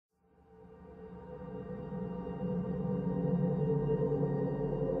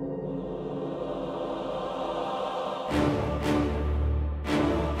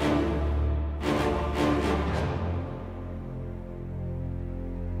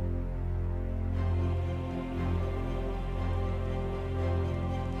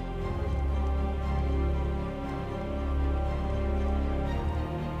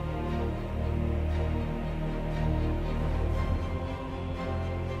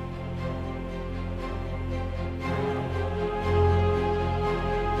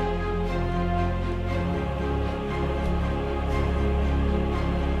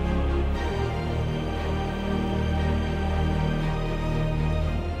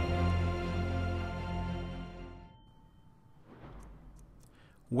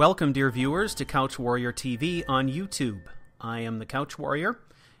Welcome, dear viewers, to CouchWarrior TV on YouTube. I am the CouchWarrior,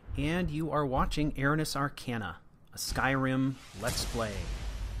 and you are watching Aranis Arcana, a Skyrim Let's Play.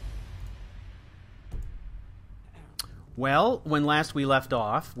 Well, when last we left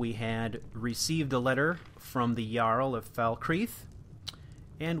off, we had received a letter from the Jarl of Falkreath,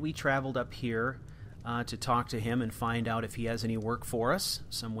 and we traveled up here to talk to him and find out if he has any work for us,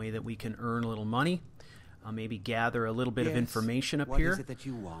 some way that we can earn a little money. Maybe gather a little bit of information up here. What is it that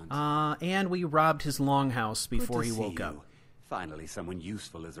you want? And we robbed his longhouse before he woke you. up. Finally, someone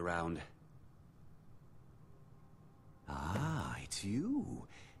useful is around. Ah, it's you.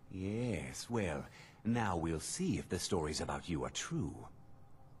 Yes, well, now we'll see if the stories about you are true.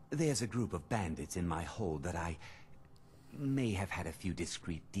 There's a group of bandits in my hold that I may have had a few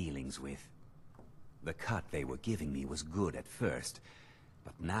discreet dealings with. The cut they were giving me was good at first,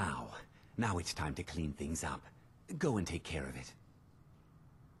 but now it's time to clean things up. Go and take care of it.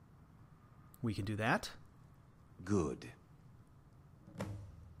 We can do that. Good.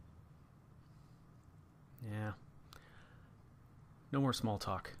 Yeah. No more small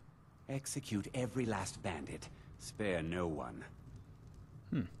talk. Execute every last bandit. Spare no one.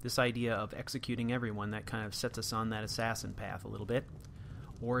 This idea of executing everyone, that kind of sets us on that assassin path a little bit.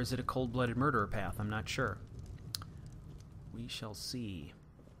 Or is it a cold-blooded murderer path? I'm not sure. We shall see.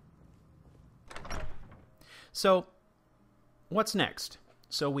 So, what's next?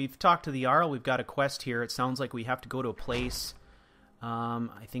 So we've talked to the Jarl, we've got a quest here. It sounds like we have to go to a place, I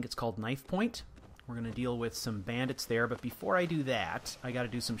think it's called Knife Point. We're going to deal with some bandits there, but before I do that, I got to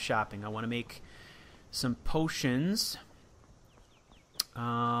do some shopping. I want to make some potions. If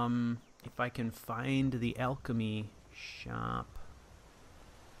I can find the alchemy shop.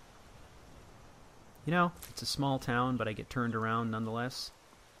 You know, it's a small town, but I get turned around nonetheless.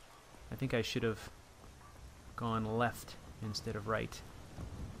 I think I should have gone left instead of right.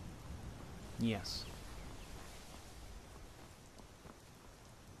 Yes.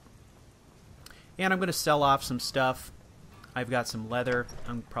 And I'm going to sell off some stuff. I've got some leather.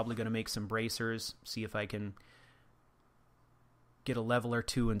 I'm probably going to make some bracers, see if I can get a level or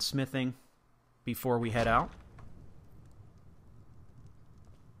two in smithing before we head out.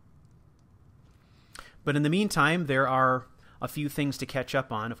 But in the meantime, there are a few things to catch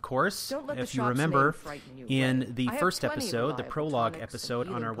up on, of course. If you remember, in the first episode, the prologue episode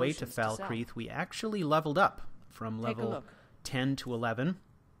on our way to Falkreath, we actually leveled up from level 10 to 11.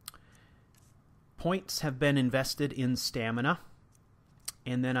 Points have been invested in stamina,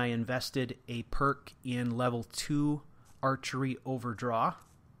 and then I invested a perk in level 2 archery overdraw.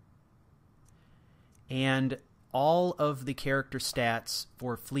 And all of the character stats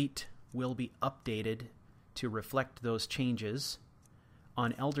for fleet will be updated to reflect those changes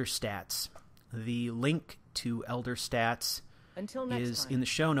on Elder Stats. The link to Elder Stats is in the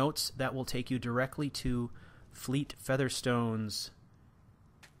show notes. That will take you directly to Fleet Featherstone's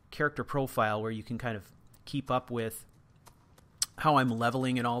character profile, where you can kind of keep up with how I'm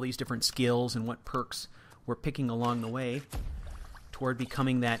leveling and all these different skills and what perks we're picking along the way toward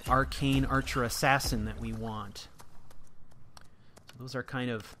becoming that Arcane Archer Assassin that we want. So those are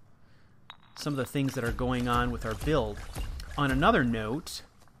kind of some of the things that are going on with our build. On another note,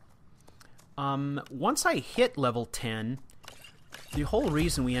 once I hit level 10, the whole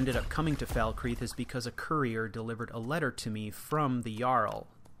reason we ended up coming to Falkreath is because a courier delivered a letter to me from the Jarl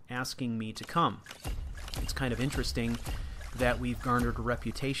asking me to come. It's kind of interesting that we've garnered a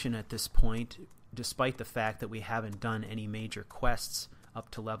reputation at this point, despite the fact that we haven't done any major quests up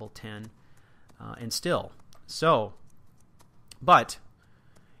to level 10, and still. So, but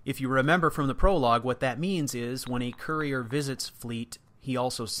if you remember from the prologue, what that means is when a courier visits Fleet, he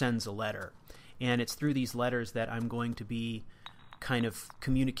also sends a letter. And it's through these letters that I'm going to be kind of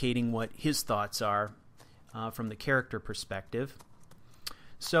communicating what his thoughts are from the character perspective.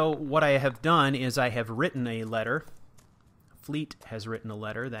 So what I have done is I have written a letter. Fleet has written a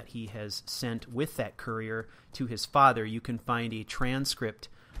letter that he has sent with that courier to his father. You can find a transcript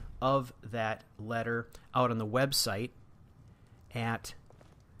of that letter out on the website at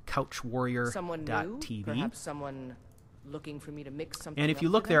CouchWarrior.tv. Perhaps someone looking for me to mix something. And if you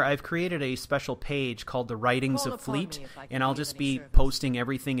look there, I've created a special page called The Writings of Fleet, and I'll just be posting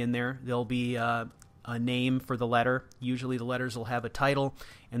everything in there. There'll be a name for the letter. Usually the letters will have a title,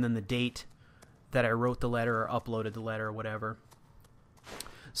 and then the date that I wrote the letter or uploaded the letter or whatever.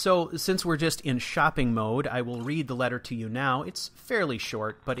 So since we're just in shopping mode, I will read the letter to you now. It's fairly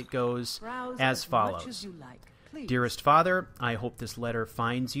short, but it goes as follows. Dearest Father, I hope this letter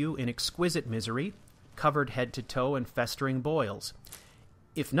finds you in exquisite misery, covered head to toe in festering boils.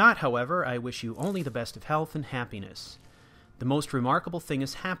 If not, however, I wish you only the best of health and happiness. The most remarkable thing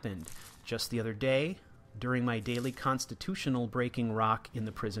has happened. Just the other day, during my daily constitutional breaking rock in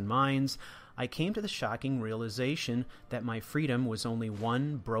the prison mines, I came to the shocking realization that my freedom was only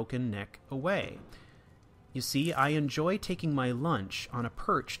one broken neck away. You see, I enjoy taking my lunch on a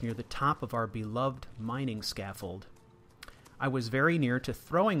perch near the top of our beloved mining scaffold. I was very near to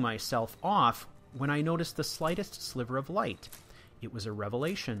throwing myself off when I noticed the slightest sliver of light. It was a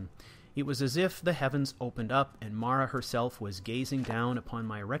revelation. It was as if the heavens opened up and Mara herself was gazing down upon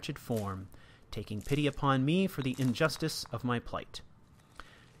my wretched form, taking pity upon me for the injustice of my plight.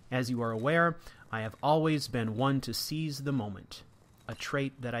 As you are aware, I have always been one to seize the moment, a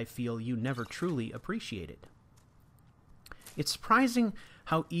trait that I feel you never truly appreciated. It's surprising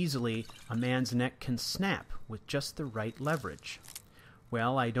how easily a man's neck can snap with just the right leverage.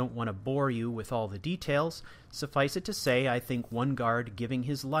 Well, I don't want to bore you with all the details. Suffice it to say, I think one guard giving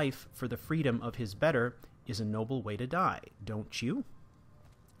his life for the freedom of his better is a noble way to die, don't you?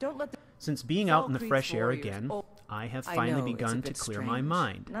 Don't let Since being out in the fresh air again, I have finally begun to clear my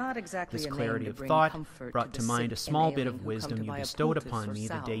mind. Not exactly This a clarity name of to bring thought comfort brought to to the mind a sick small and bit ailing of who come wisdom to you buy a bestowed poultice upon or me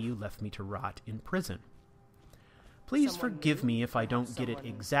the day salve. you left me to rot in prison. Please Someone forgive new, me if I don't perhaps get it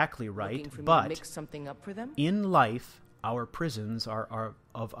someone exactly looking right, for me to but mix something up for them? in life, our prisons are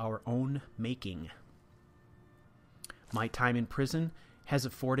of our own making. My time in prison has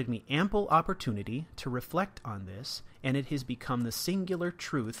afforded me ample opportunity to reflect on this, and it has become the singular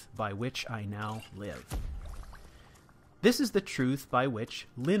truth by which I now live. This is the truth by which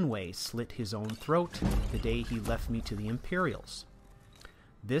Linwe slit his own throat the day he left me to the Imperials.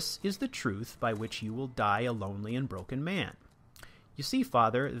 This is the truth by which you will die a lonely and broken man. You see,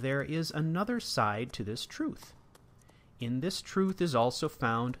 Father, there is another side to this truth. In this truth is also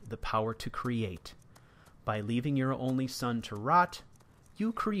found the power to create. By leaving your only son to rot,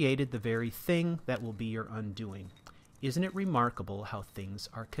 you created the very thing that will be your undoing. Isn't it remarkable how things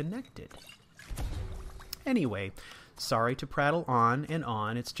are connected? Anyway, sorry to prattle on and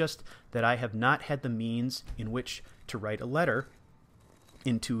on. It's just that I have not had the means in which to write a letter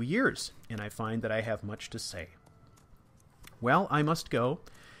in 2 years, and I find that I have much to say. Well, I must go.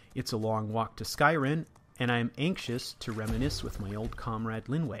 It's a long walk to Skyrim, and I am anxious to reminisce with my old comrade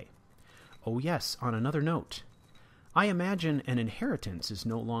Linwe. Oh yes, on another note, I imagine an inheritance is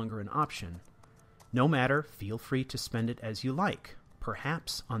no longer an option. No matter, feel free to spend it as you like,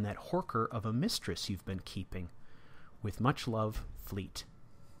 perhaps on that horker of a mistress you've been keeping. With much love, Fleet.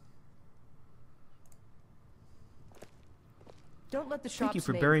 Don't let the Thank you shop's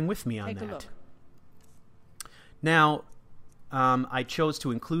for name bearing with me on take a that. look. Now, I chose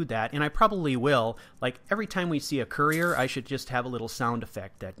to include that, and I probably will. Like, every time we see a courier, I should just have a little sound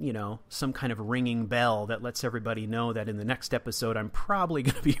effect that, you know, some kind of ringing bell that lets everybody know that in the next episode I'm probably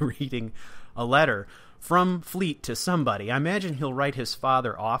going to be reading a letter from Fleet to somebody. I imagine he'll write his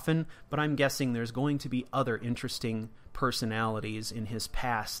father often, but I'm guessing there's going to be other interesting personalities in his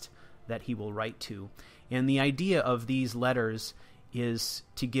past that he will write to. And the idea of these letters is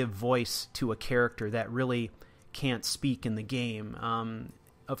to give voice to a character that really can't speak in the game.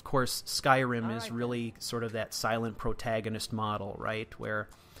 Of course, Skyrim is really sort of that silent protagonist model, right? Where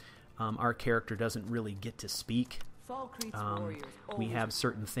our character doesn't really get to speak. We have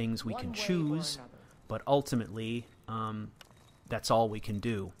certain things we can choose, but ultimately, that's all we can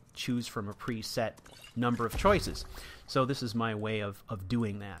do. Choose from a preset number of choices. So this is my way of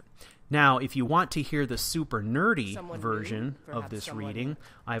doing that. Now, if you want to hear the super nerdy version of this reading,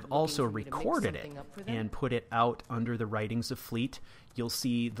 I've also recorded it and put it out under the Writings of Fleet. You'll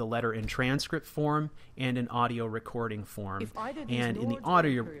see the letter in transcript form and in audio recording form. And in the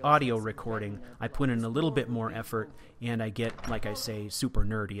audio recording, I put in a little bit more effort, and I get, like I say, super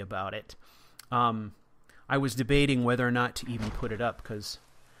nerdy about it. I was debating whether or not to even put it up, because,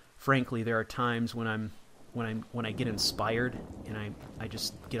 frankly, there are times when I get inspired and I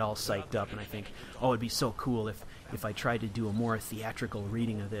just get all psyched up and I think, oh, it'd be so cool if I tried to do a more theatrical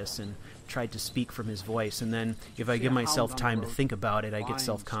reading of this and tried to speak from his voice, and then if I give myself time to think about it, I get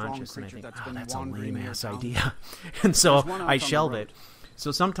self-conscious and I think, oh, that's a lame-ass idea. And so I shelve it.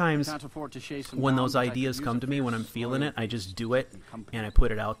 So sometimes when those ideas come to me, when I'm feeling it, I just do it and I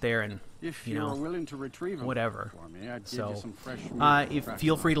put it out there and, you know, whatever. So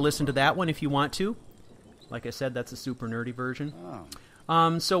feel free to listen to that one if you want to. Like I said, that's a super nerdy version.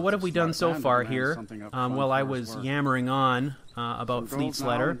 So what have we done so far here? Well, I was yammering on about Fleet's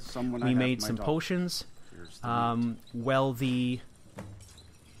letter. We made some potions. Well,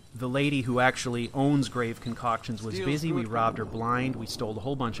 the lady who actually owns Grave Concoctions was busy. We robbed her blind. We stole a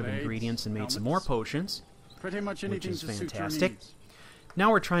whole bunch of ingredients and made some more potions, which is fantastic.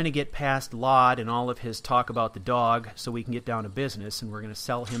 Now we're trying to get past Lod and all of his talk about the dog so we can get down to business, and we're going to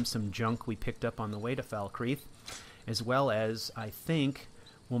sell him some junk we picked up on the way to Falkreath, as well as, I think,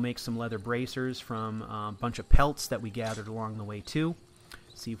 we'll make some leather bracers from a bunch of pelts that we gathered along the way too.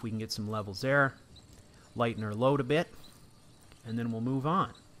 See if we can get some levels there, lighten our load a bit, and then we'll move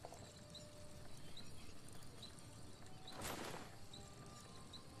on.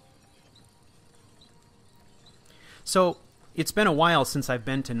 So, it's been a while since I've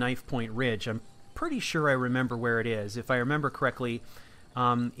been to Knife Point Ridge. I'm pretty sure I remember where it is. If I remember correctly,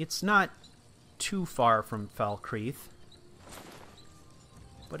 it's not too far from Falkreath,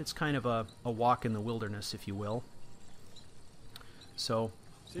 but it's kind of a walk in the wilderness, if you will. So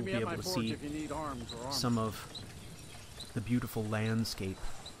we'll be able to see some of the beautiful landscape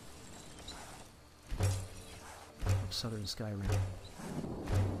of southern Skyrim.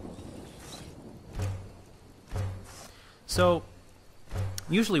 So,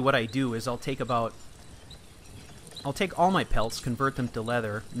 usually what I do is I'll take all my pelts, convert them to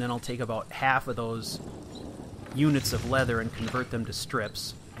leather, and then I'll take about half of those units of leather and convert them to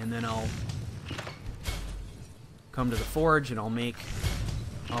strips, and then I'll come to the forge and I'll make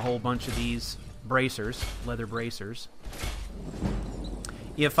a whole bunch of these bracers, leather bracers.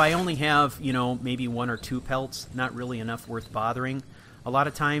 If I only have, you know, maybe 1 or 2 pelts, not really enough worth bothering, a lot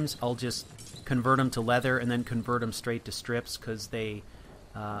of times I'll just convert them to leather and then convert them straight to strips because they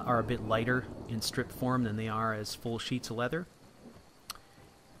are a bit lighter in strip form than they are as full sheets of leather.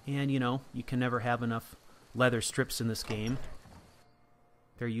 And, you know, you can never have enough leather strips in this game.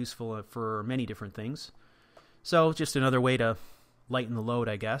 They're useful for many different things. So, just another way to lighten the load,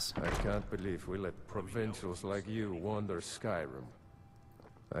 I guess. I can't believe we let provincials like you wander Skyrim.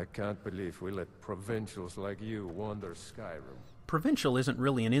 I can't believe we let provincials like you wander Skyrim. Provincial isn't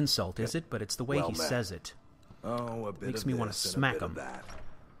really an insult, is it? But it's the way he says it. Oh, a bit Makes of me want to this and a smack bit of him. that.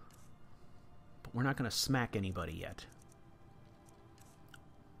 But we're not going to smack anybody yet.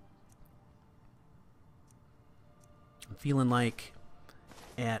 I'm feeling like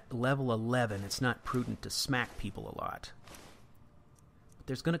at level 11 it's not prudent to smack people a lot. But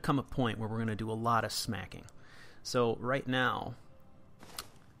there's going to come a point where we're going to do a lot of smacking. So right now,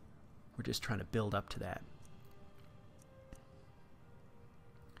 we're just trying to build up to that.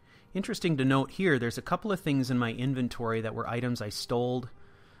 Interesting to note here, there's a couple of things in my inventory that were items I stole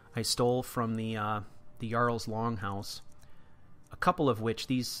from the Jarl's Longhouse. A couple of which,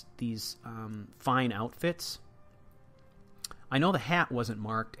 these fine outfits. I know the hat wasn't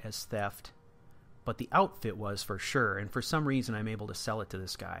marked as theft, but the outfit was for sure, and for some reason I'm able to sell it to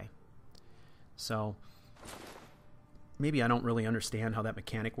this guy. So, maybe I don't really understand how that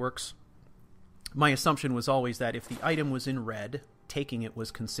mechanic works. My assumption was always that if the item was in red, taking it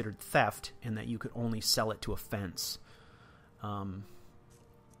was considered theft, and that you could only sell it to a fence.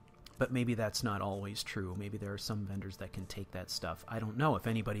 But maybe that's not always true. Maybe there are some vendors that can take that stuff. I don't know. If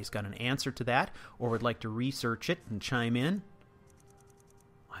anybody's got an answer to that, or would like to research it and chime in,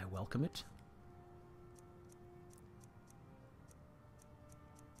 I welcome it.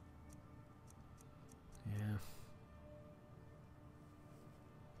 Yeah.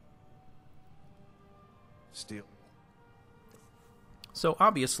 Steel. So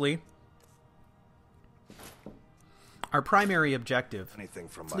obviously, our primary objective, Anything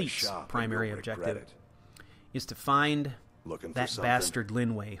from my Fleet's shop, primary and you'll regret objective, it. is to find Looking for that something? bastard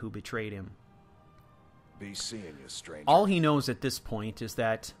Linwe who betrayed him. Be seeing you, stranger. All he knows at this point is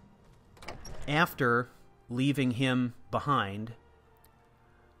that after leaving him behind,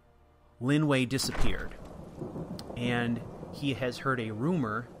 Linwe disappeared. And he has heard a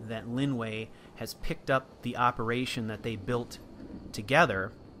rumor that Linwe has picked up the operation that they built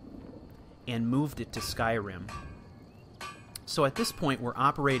together and moved it to Skyrim. So at this point, we're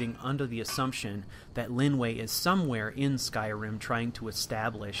operating under the assumption that Linwe is somewhere in Skyrim trying to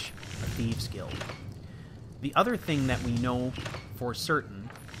establish a Thieves' Guild. The other thing that we know for certain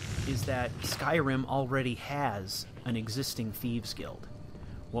is that Skyrim already has an existing Thieves' Guild.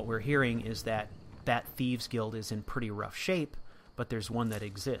 What we're hearing is that that Thieves' Guild is in pretty rough shape, but there's one that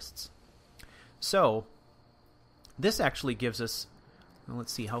exists. So, this actually gives us... Well,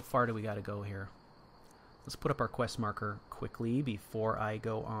 let's see, how far do we got to go here? Let's put up our quest marker quickly before I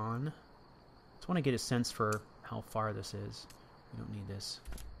go on. Just want to get a sense for how far this is. We don't need this.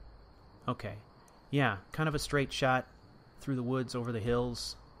 Okay. Yeah, kind of a straight shot through the woods, over the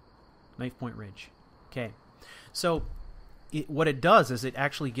hills. Knife Point Ridge. Okay. So, what it does is it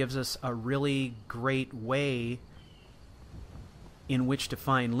actually gives us a really great way in which to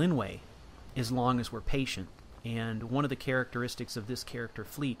find Linwe, as long as we're patient. And one of the characteristics of this character,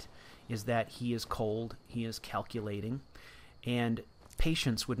 Fleet, is that he is cold, he is calculating, and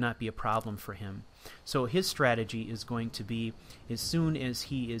patience would not be a problem for him. So his strategy is going to be, as soon as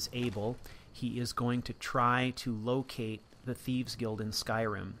he is able, he is going to try to locate the Thieves Guild in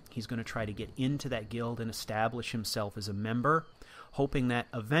Skyrim. He's going to try to get into that guild and establish himself as a member, hoping that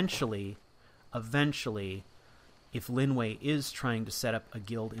eventually, if Linwe is trying to set up a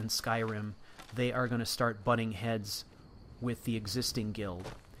guild in Skyrim, they are going to start butting heads with the existing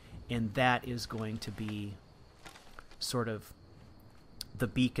guild. And that is going to be sort of the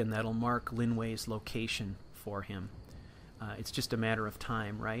beacon that'll mark Linwe's location for him. It's just a matter of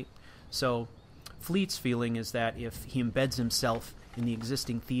time, right? So Fleet's feeling is that if he embeds himself in the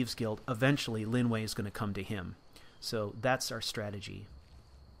existing Thieves Guild, eventually Linwe is going to come to him. So that's our strategy.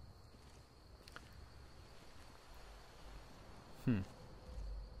 I've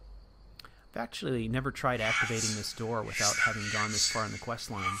actually never tried activating this door without having gone this far in the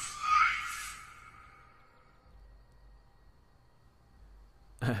quest line.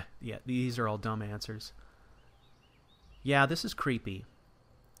 Yeah, these are all dumb answers. Yeah, this is creepy.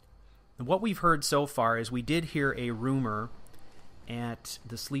 And what we've heard so far is we did hear a rumor at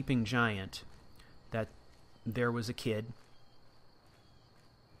the Sleeping Giant that there was a kid.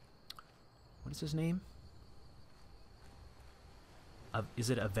 What is his name?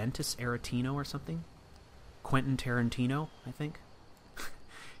 Is it Aventus Aretino or something? Quentin Tarantino, I think.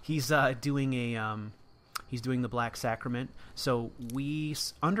 He's doing the Black Sacrament. So we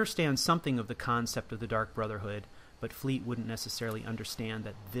understand something of the concept of the Dark Brotherhood, but Fleet wouldn't necessarily understand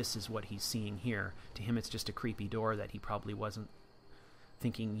that this is what he's seeing here. To him, it's just a creepy door that he probably wasn't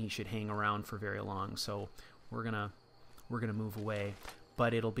thinking he should hang around for very long. So we're gonna move away,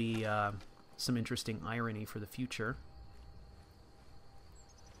 but it'll be some interesting irony for the future.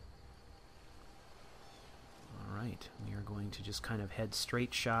 Right, we are going to just kind of head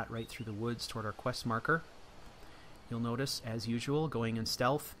straight shot right through the woods toward our quest marker. You'll notice, as usual, going in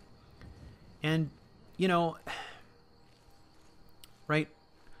stealth. And, you know, right,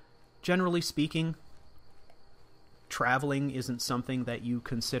 generally speaking, traveling isn't something that you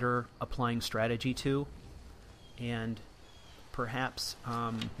consider applying strategy to. And perhaps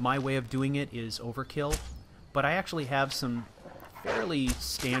my way of doing it is overkill. But I actually have some fairly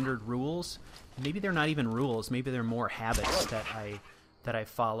standard rules. Maybe they're not even rules. Maybe they're more habits that I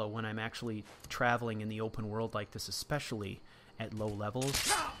follow when I'm actually traveling in the open world like this, especially at low levels.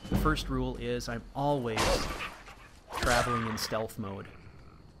 The first rule is I'm always traveling in stealth mode.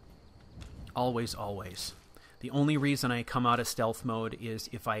 Always, always. The only reason I come out of stealth mode is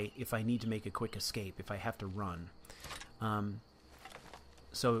if I need to make a quick escape, if I have to run.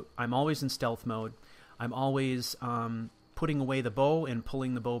 So I'm always in stealth mode. I'm always putting away the bow and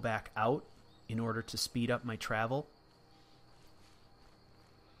pulling the bow back out in order to speed up my travel.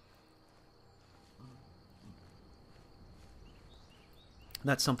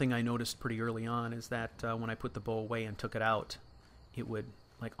 That's something I noticed pretty early on, is that when I put the bow away and took it out, it would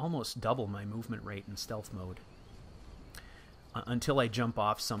like almost double my movement rate in stealth mode. Until I jump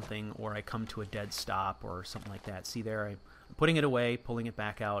off something or I come to a dead stop or something like that. See there, I'm putting it away, pulling it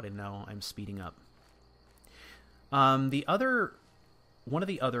back out, and now I'm speeding up. One of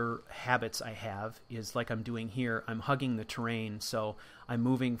the other habits I have is, like I'm doing here, I'm hugging the terrain, so I'm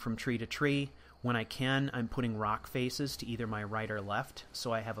moving from tree to tree. When I can, I'm putting rock faces to either my right or left,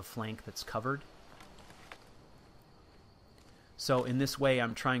 so I have a flank that's covered. So in this way,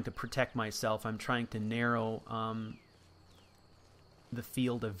 I'm trying to protect myself. I'm trying to narrow the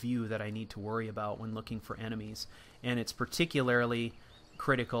field of view that I need to worry about when looking for enemies. And it's particularly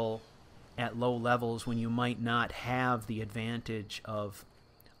critical at low levels when you might not have the advantage of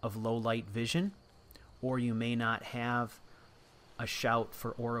low light vision, or you may not have a shout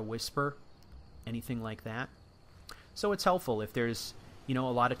for Aura Whisper, anything like that. So it's helpful if there's, you know,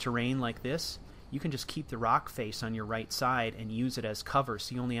 a lot of terrain like this, you can just keep the rock face on your right side and use it as cover,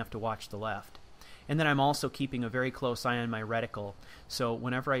 so you only have to watch the left. And then I'm also keeping a very close eye on my reticle, so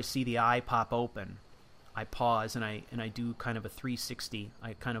whenever I see the eye pop open, I pause and I do kind of a 360.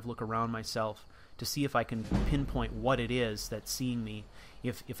 I kind of look around myself to see if I can pinpoint what it is that's seeing me.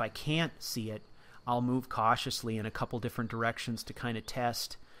 If I can't see it, I'll move cautiously in a couple different directions to kind of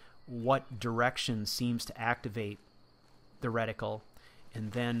test what direction seems to activate the reticle,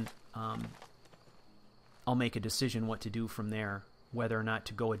 and then I'll make a decision what to do from there, whether or not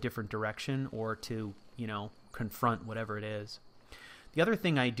to go a different direction or to, you know, confront whatever it is. The other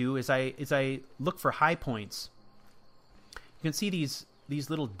thing I do is I look for high points. You can see these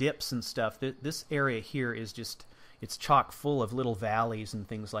little dips and stuff. This area here is just, it's chock full of little valleys and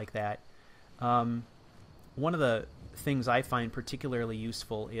things like that. One of the things I find particularly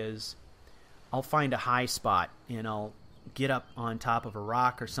useful is I'll find a high spot and I'll get up on top of a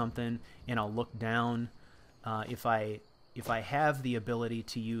rock or something, and I'll look down. If I have the ability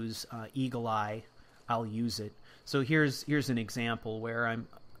to use Eagle Eye, I'll use it. So here's an example where I'm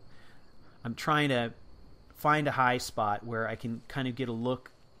trying to find a high spot where I can kind of get a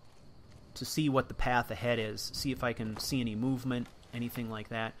look to see what the path ahead is, see if I can see any movement, anything like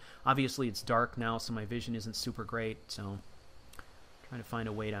that. Obviously it's dark now, so my vision isn't super great, so I'm trying to find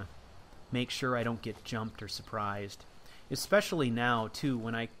a way to make sure I don't get jumped or surprised. Especially now too,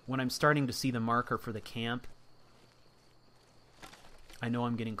 when I'm starting to see the marker for the camp, I know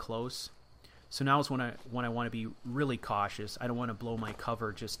I'm getting close. So now is when I want to be really cautious. I don't want to blow my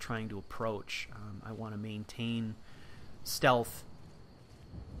cover just trying to approach. I want to maintain stealth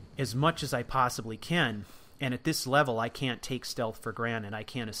as much as I possibly can. And at this level, I can't take stealth for granted. I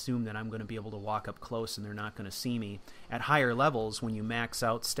can't assume that I'm going to be able to walk up close and they're not going to see me. At higher levels, when you max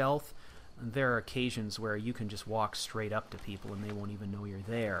out stealth, there are occasions where you can just walk straight up to people and they won't even know you're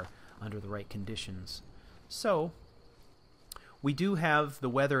there under the right conditions. So we do have the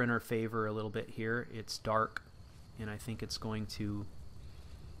weather in our favor a little bit here. It's dark, and I think it's going to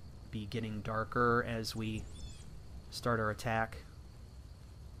be getting darker as we start our attack.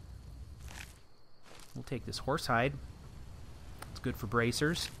 We'll take this horsehide. It's good for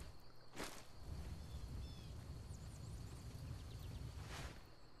bracers.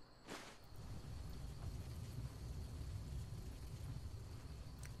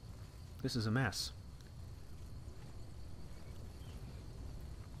 This is a mess.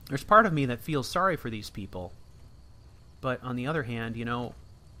 There's part of me that feels sorry for these people. But on the other hand, you know,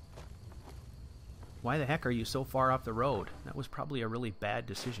 why the heck are you so far off the road? That was probably a really bad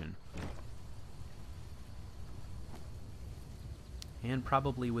decision. And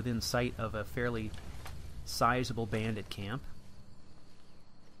probably within sight of a fairly sizable bandit camp.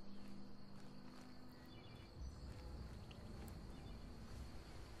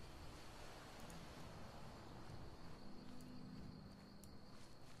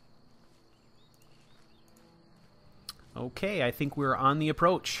 Okay, I think we're on the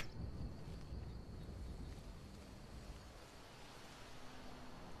approach.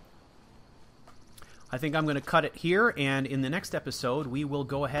 I think I'm going to cut it here, and in the next episode, we will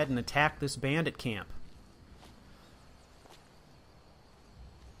go ahead and attack this bandit camp.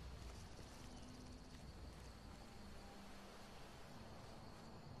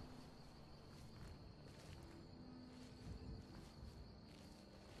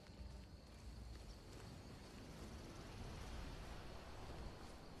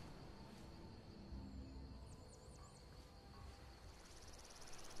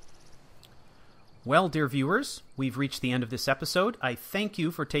 Well, dear viewers, we've reached the end of this episode. I thank you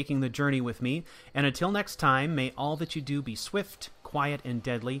for taking the journey with me, and until next time, may all that you do be swift, quiet, and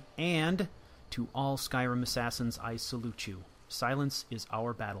deadly, and to all Skyrim assassins, I salute you. Silence is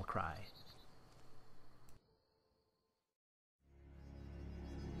our battle cry.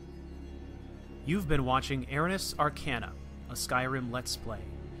 You've been watching Aranis Arcana, a Skyrim Let's Play.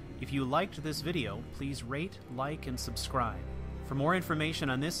 If you liked this video, please rate, like, and subscribe. For more information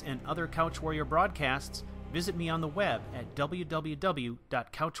on this and other CouchWarrior broadcasts, visit me on the web at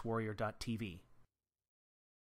www.couchwarrior.tv.